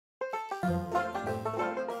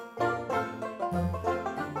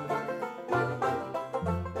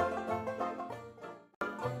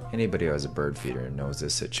Anybody who has a bird feeder knows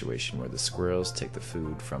this situation where the squirrels take the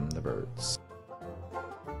food from the birds.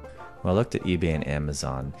 Well, I looked at eBay and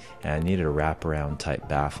Amazon, and I needed a wraparound type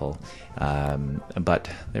baffle, but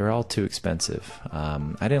they were all too expensive.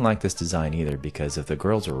 I didn't like this design either because if the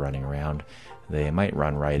girls were running around, they might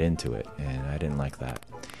run right into it, and I didn't like that.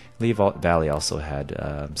 Lee Valley also had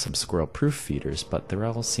some squirrel-proof feeders, but they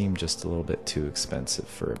all seemed just a little bit too expensive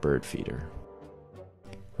for a bird feeder.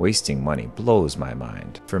 Wasting money blows my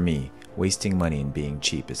mind. For me, wasting money and being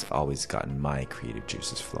cheap has always gotten my creative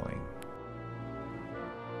juices flowing.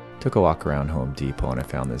 Took a walk around Home Depot and I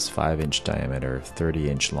found this 5-inch diameter,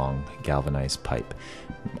 30-inch long galvanized pipe,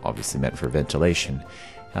 obviously meant for ventilation,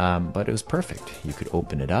 but it was perfect. You could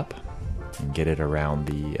open it up and get it around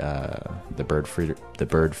the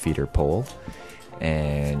bird feeder pole,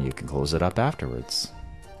 and you can close it up afterwards.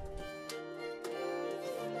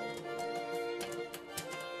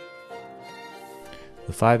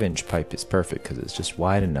 The 5-inch pipe is perfect because it's just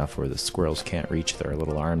wide enough where the squirrels can't reach their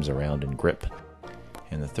little arms around and grip.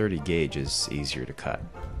 And the 30 gauge is easier to cut.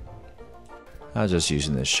 I was just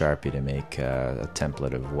using this Sharpie to make a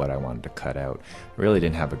template of what I wanted to cut out. I really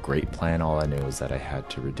didn't have a great plan. All I knew was that I had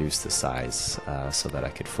to reduce the size so that I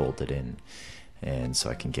could fold it in, and so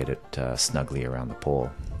I can get it snugly around the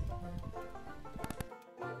pole.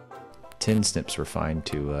 Tin snips were fine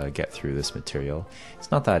to get through this material.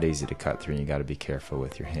 It's not that easy to cut through, and you got to be careful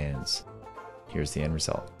with your hands. Here's the end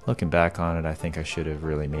result. Looking back on it, I think I should have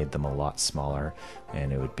really made them a lot smaller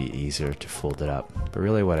and it would be easier to fold it up. But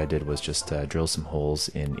really what I did was just drill some holes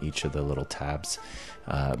in each of the little tabs,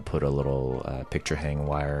 put a little picture hang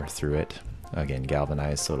wire through it, again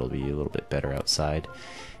galvanized so it'll be a little bit better outside,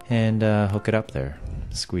 and hook it up there,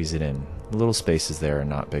 squeeze it in. The little spaces there are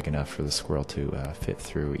not big enough for the squirrel to fit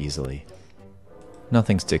through easily.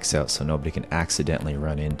 Nothing sticks out so nobody can accidentally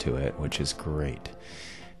run into it, which is great.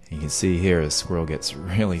 You can see here the squirrel gets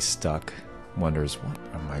really stuck, wonders, what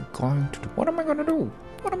am I going to do? What am I going to do?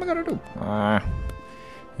 What am I going to do?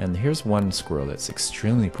 And here's one squirrel that's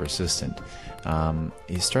extremely persistent.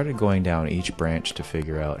 He started going down each branch to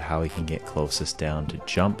figure out how he can get closest down to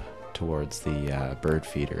jump towards the bird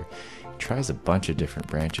feeder. He tries a bunch of different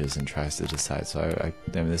branches and tries to decide. So I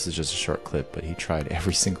mean, this is just a short clip, but he tried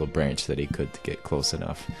every single branch that he could to get close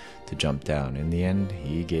enough to jump down. In the end,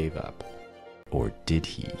 he gave up. Or did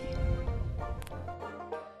he?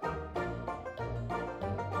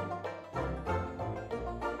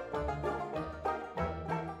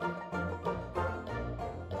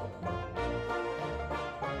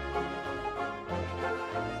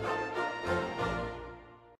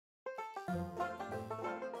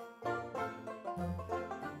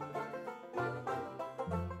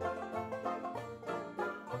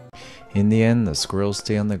 In the end, the squirrels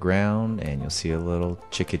stay on the ground and you'll see a little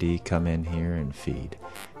chickadee come in here and feed.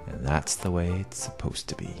 And that's the way it's supposed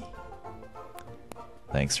to be.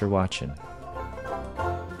 Thanks for watching.